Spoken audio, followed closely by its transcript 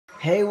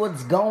Hey,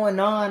 what's going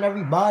on,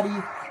 everybody?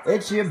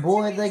 It's your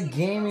boy, the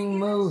Gaming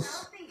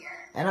Moose,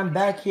 and I'm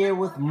back here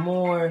with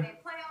more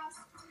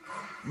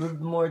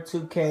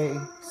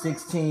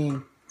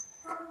 2K16.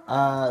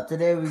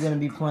 Today we're gonna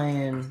be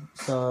playing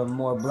some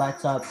more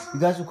Blacktop. You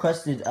guys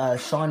requested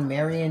Sean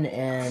Marion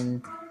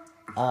and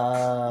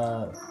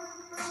who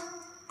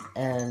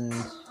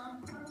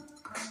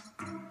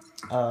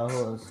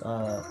else?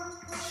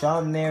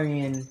 Sean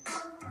Marion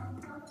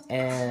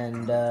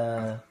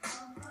and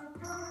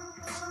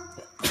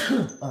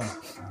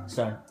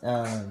sorry.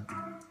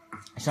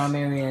 Sean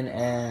Marion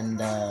and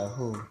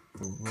who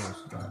else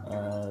was that?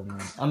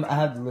 I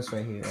have the list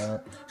right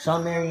here.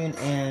 Sean Marion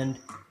and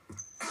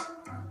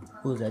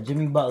who is that?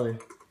 Jimmy Butler.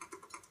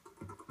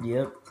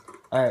 Yep.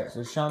 All right.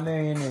 So Sean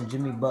Marion and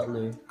Jimmy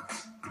Butler.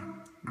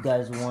 You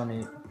guys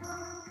wanted.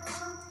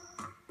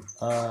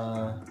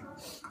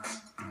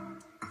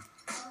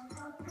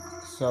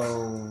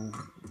 So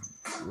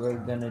we're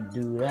gonna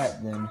do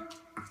that then.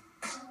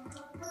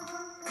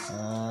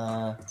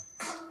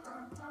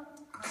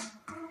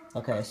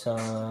 Okay, so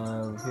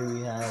here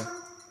we have.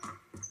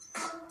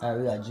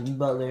 We got Jimmy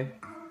Butler.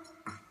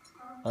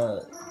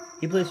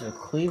 He plays for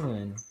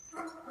Cleveland.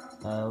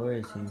 Where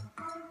is he?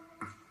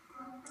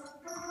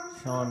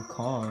 Sean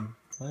Conn.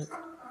 What?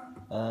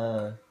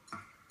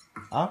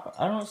 I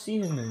don't see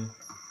him in.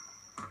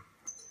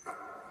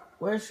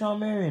 Where's Sean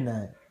Marion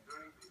at?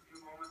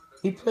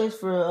 He plays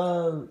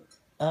for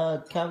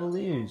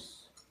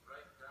Cavaliers.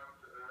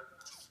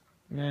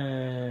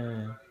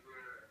 Man,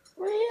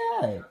 where he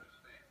at?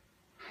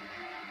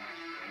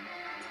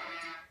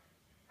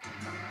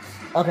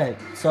 Okay,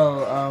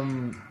 so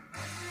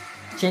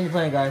change the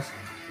plan, guys.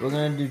 We're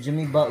gonna do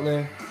Jimmy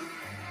Butler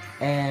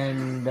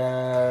and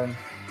I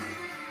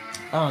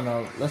don't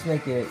know. Let's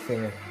make it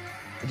fair.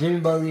 Jimmy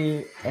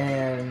Butler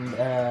and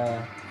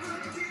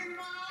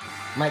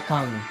Mike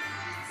Conley.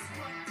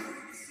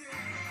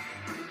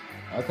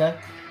 Okay,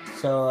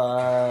 so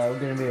we're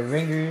gonna be the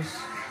ringers,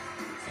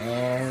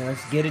 and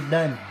let's get it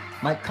done.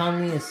 Mike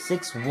Conley is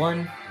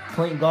 6'1",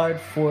 point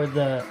guard for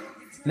the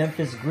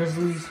Memphis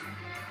Grizzlies.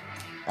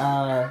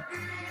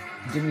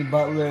 Jimmy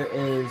Butler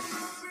is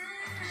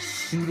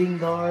shooting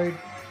guard,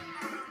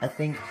 I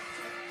think,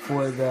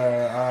 for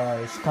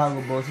the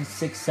Chicago Bulls. He's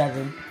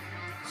 6'7",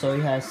 so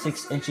he has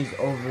 6 inches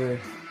over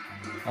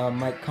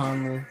Mike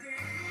Conley.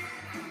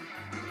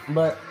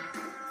 But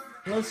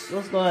let's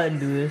go ahead and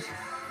do this.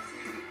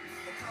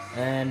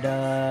 And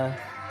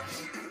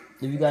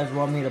if you guys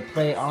want me to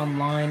play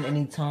online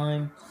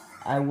anytime,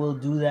 I will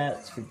do that.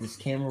 Let's get this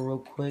camera real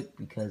quick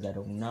because I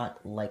do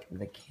not like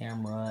the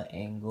camera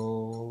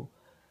angle.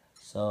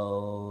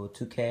 So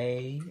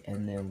 2K,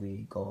 and then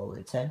we go all the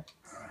way to 10.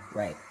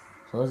 Right.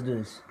 So let's do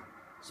this.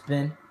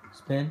 Spin,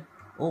 spin.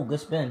 Oh,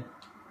 good spin.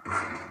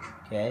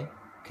 Okay,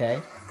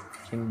 okay.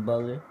 Jimmy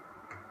Butler.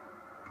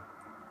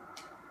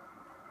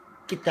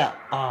 Get that.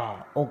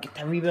 Get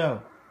that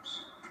rebound.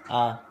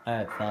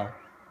 Alright, foul.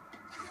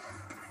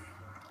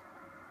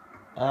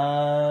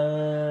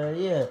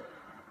 Yeah.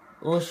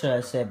 What should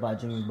I say about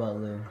Jimmy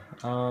Butler?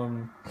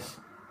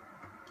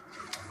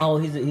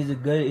 He's a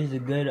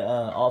good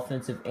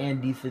offensive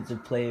and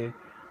defensive player,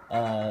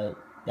 as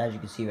you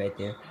can see right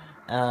there.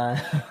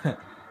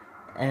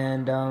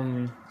 And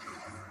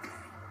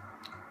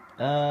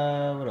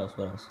what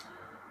else?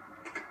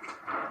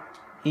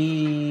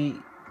 He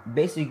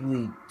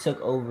basically took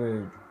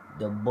over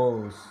the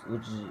Bulls,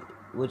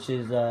 which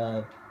is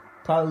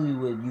probably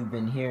what you've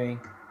been hearing.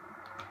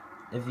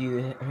 If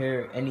you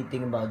hear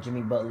anything about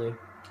Jimmy Butler,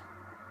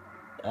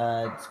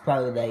 it's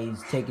probably that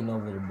he's taking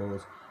over the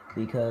Bulls,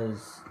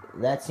 because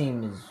that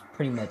team is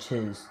pretty much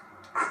his.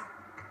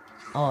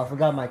 Oh, I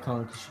forgot my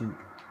Conley to shoot.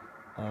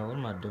 What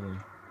am I doing?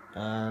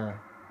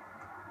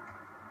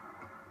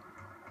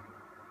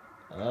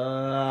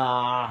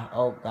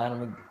 Got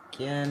him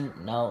again.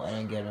 No, I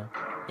didn't get him.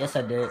 Yes,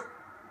 I did.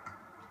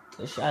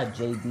 Good shot,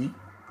 JB.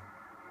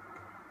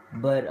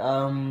 But,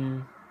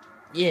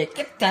 yeah,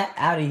 get that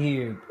out of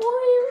here. Boy,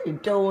 what you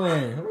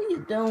doing? What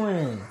you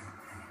doing?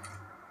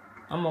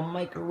 I'm a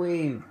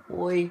microwave,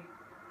 boy.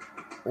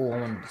 Oh, I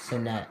wanted to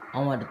send that. I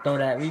wanted to throw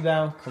that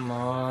rebound. Come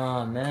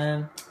on,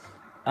 man.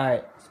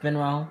 Alright, spin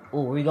around.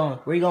 Oh, where you going?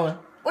 Where you going?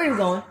 Where you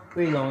going?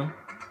 Where you going?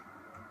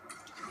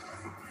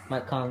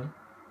 Mike Conley.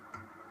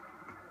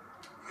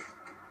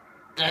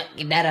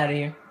 Get that out of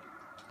here.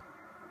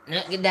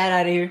 Get that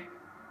out of here.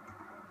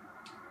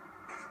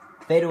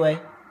 Fade away.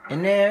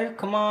 In there.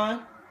 Come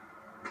on.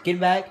 Get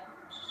back.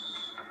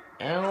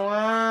 And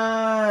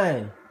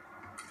one.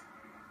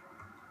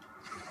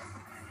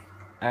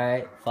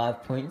 Alright,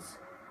 5 points.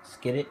 Let's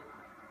get it.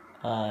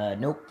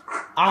 Nope.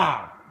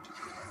 I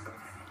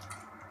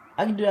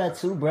can do that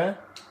too, bruh.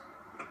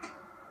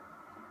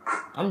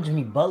 I'm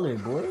Jimmy Butler,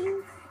 boy.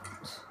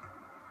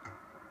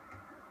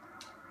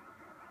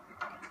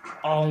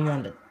 Oh, you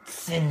wanted to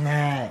send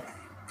that.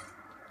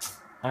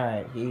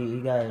 Alright,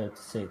 he got it up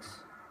to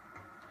 6.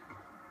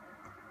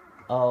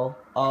 Oh,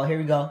 here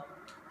we go.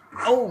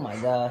 Oh my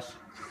gosh.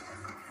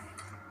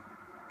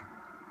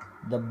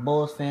 The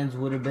Bulls fans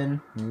would have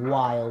been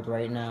wild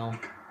right now.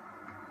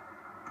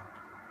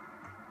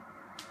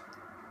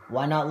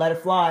 Why not let it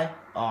fly?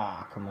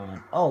 Oh, come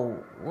on. Oh,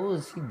 what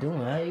was he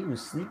doing? He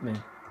was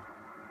sleeping.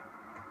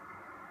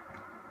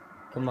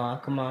 Come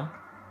on, come on.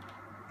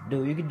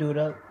 You can do it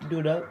up. Do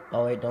it up.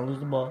 Oh, wait, don't lose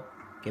the ball.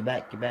 Get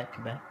back, get back,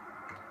 get back.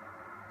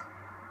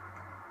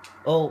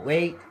 Oh,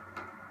 wait.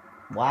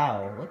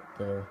 Wow, what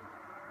the...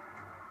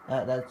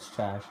 That's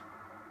trash.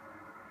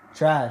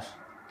 Trash.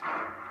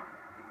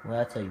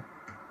 Well, I tell you.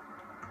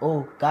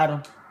 Oh, got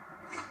him.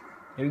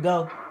 Here we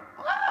go.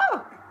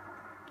 Oh,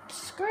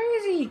 it's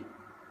crazy.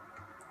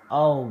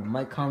 Oh,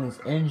 Mike Conley's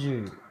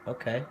injured.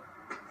 Okay.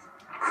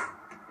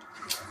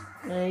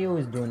 Man, you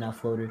always doing that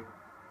floater.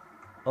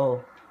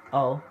 Oh.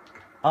 Oh.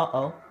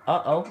 Uh-oh.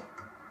 Uh-oh.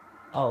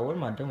 Oh, what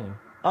am I doing?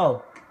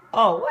 Oh.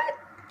 Oh, what?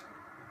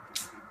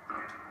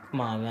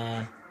 Come on,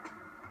 man.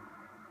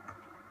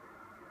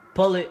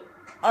 Pull it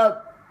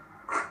up.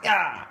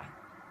 Ah.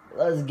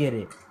 Let's get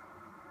it.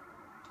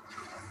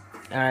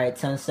 Alright,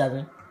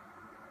 10-7.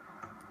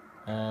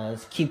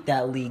 Let's keep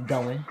that lead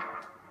going.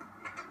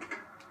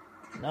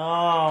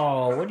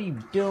 No, what are you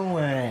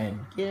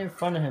doing? Get in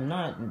front of him,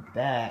 not in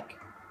back.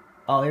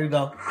 Oh, here we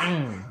go.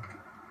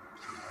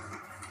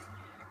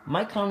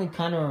 Mike Conley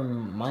kind of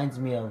reminds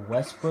me of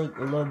Westbrook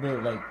a little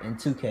bit, like in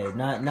 2K.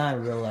 Not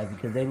in real life,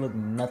 because they look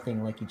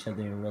nothing like each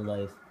other in real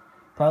life.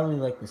 Probably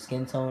like the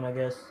skin tone, I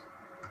guess.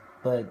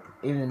 But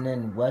even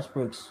then,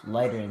 Westbrook's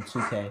lighter in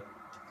 2K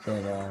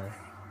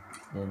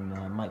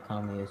than Mike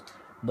Conley is.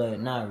 But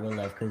not in real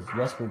life, because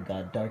Westbrook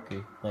got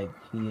darker. Like,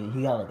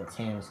 he got like a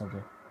tan or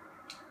something.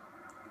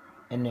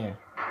 In there.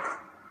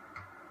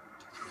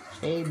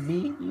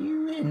 JB,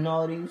 you hitting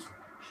all these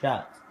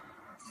shots.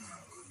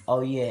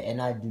 Oh yeah,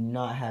 and I do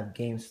not have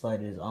game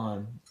sliders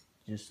on,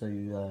 just so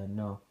you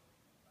know.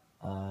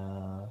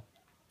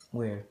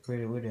 Where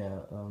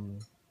the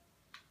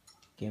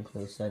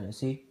gameplay settings?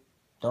 See,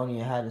 don't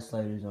even have the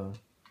sliders on.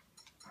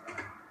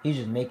 He's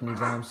just making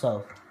these on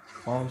himself.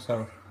 On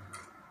himself.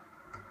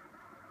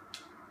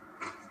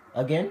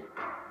 Again?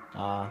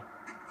 I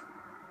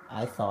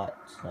thought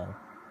so.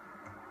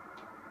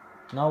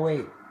 No,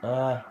 wait.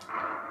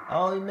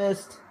 Oh, he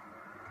missed.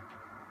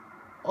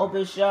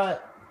 Open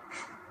shot.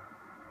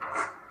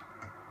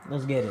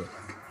 Let's get it.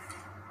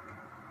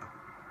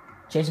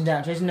 Chase him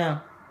down, chase him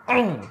down.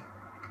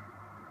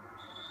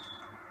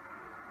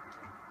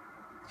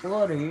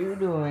 What are you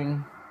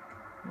doing?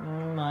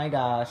 Oh my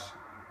gosh.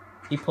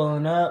 He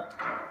pulling up.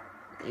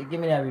 Give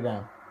me that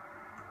rebound.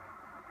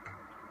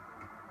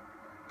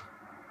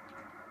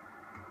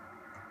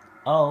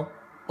 Oh.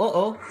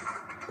 Uh-oh.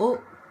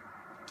 Oh.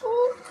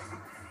 Oh.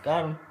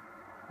 Got him.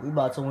 We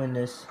about to win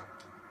this.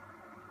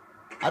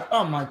 I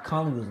thought Mike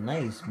Conley was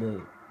nice,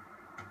 but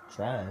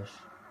trash.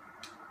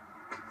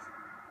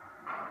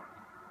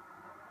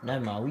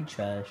 Never mind, we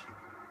trash.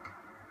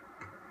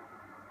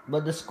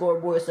 But the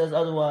scoreboard says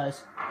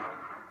otherwise.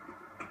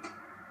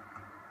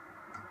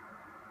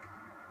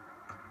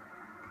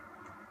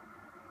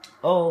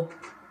 Oh.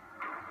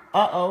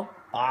 Uh-oh.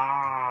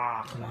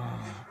 Ah, come on.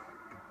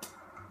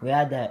 We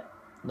had that.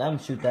 Let him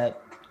shoot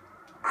that.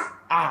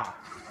 Ah.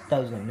 Thought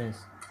he was gonna miss.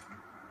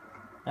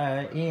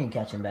 Alright, he ain't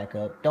catching back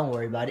up. Don't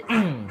worry about it.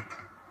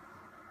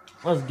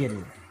 Let's get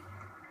it.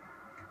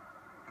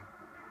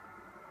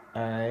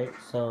 Alright,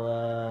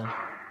 so,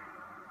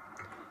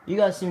 you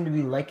guys seem to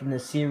be liking the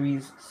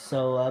series,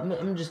 so I'm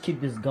gonna just keep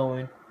this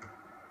going.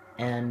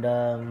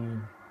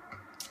 And,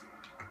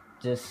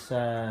 just,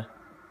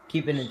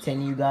 keep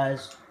entertaining you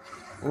guys.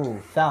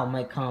 Ooh, foul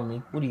Mike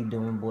Conley. What are you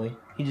doing, boy?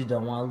 He just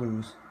don't want to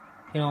lose.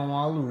 He don't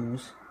want to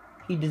lose.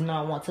 He does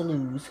not want to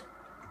lose.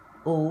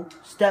 Ooh,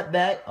 step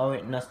back. Oh,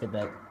 wait, not step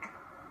back.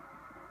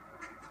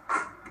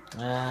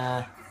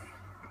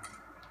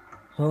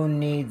 Who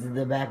needs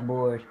the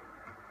backboard?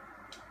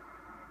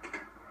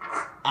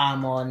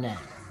 I'm on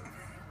that.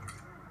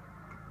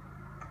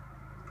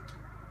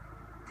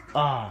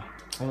 Ah,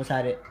 almost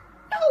had it.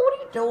 No, what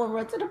are you doing?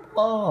 Run to the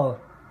ball.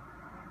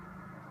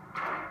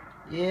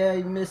 Yeah,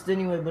 you missed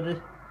anyway, but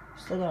it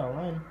still gotta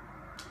run.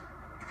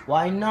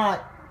 Why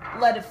not?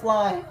 Let it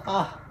fly.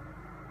 Ah.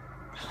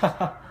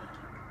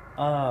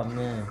 Oh,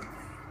 man.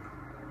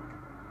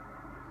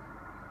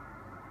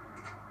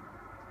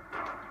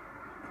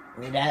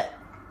 Read that.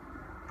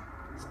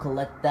 Let's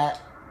collect that.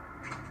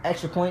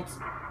 Extra points.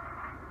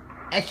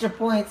 Extra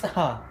points.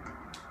 Ah.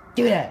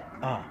 Do that.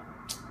 Ah.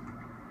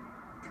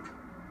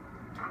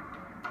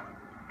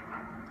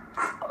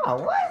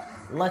 Oh, what?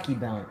 Lucky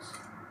bounce.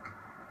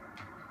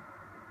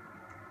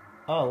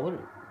 Oh,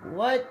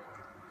 what?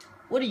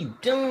 What are you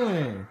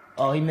doing?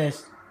 Oh, he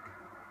missed.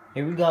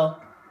 Here we go.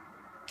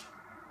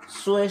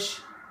 Swish.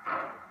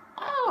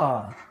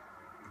 Ah.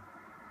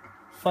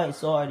 Fight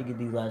so hard to get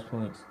these last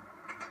points.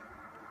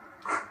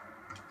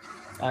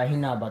 Alright, he's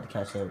not about to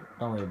catch up.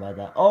 Don't worry about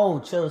that. Oh,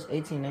 chill. It's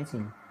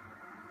 18-19.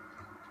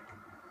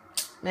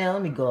 Man,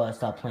 let me go and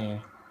stop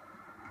playing.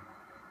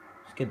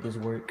 Let's get this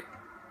work.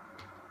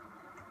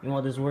 You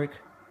want this work?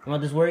 You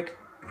want this work?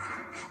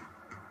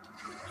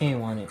 He ain't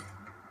want it.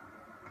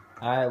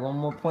 Alright, one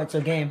more point to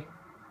the game.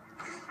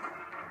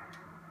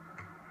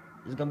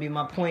 This is gonna be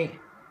my point.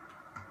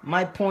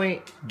 My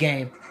point.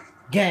 Game.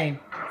 Game.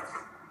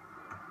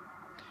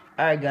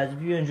 Alright guys,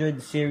 if you enjoyed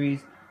the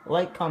series,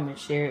 like, comment,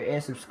 share,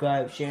 and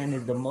subscribe. Sharing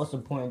is the most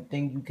important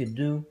thing you could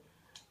do.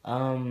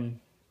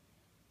 I'm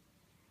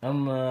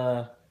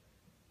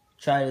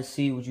try to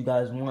see what you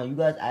guys want. You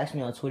guys asked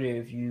me on Twitter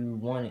if you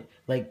wanted,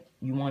 like,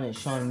 you wanted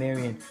Sean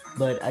Marion,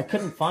 but I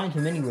couldn't find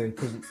him anywhere,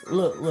 because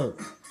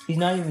look, he's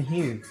not even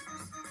here.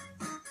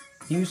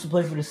 He used to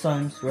play for the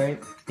Suns,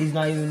 right? He's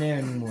not even there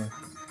anymore.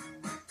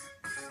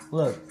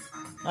 Look,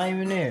 not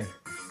even there.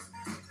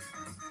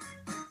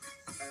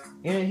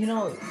 You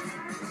know,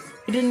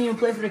 he didn't even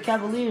play for the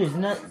Cavaliers,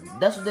 and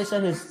that's what they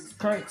said his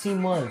current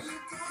team was.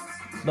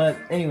 But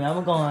anyway, I'm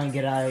gonna go on and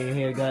get out of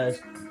here,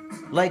 guys.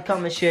 Like,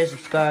 comment, share,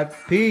 subscribe.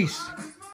 Peace.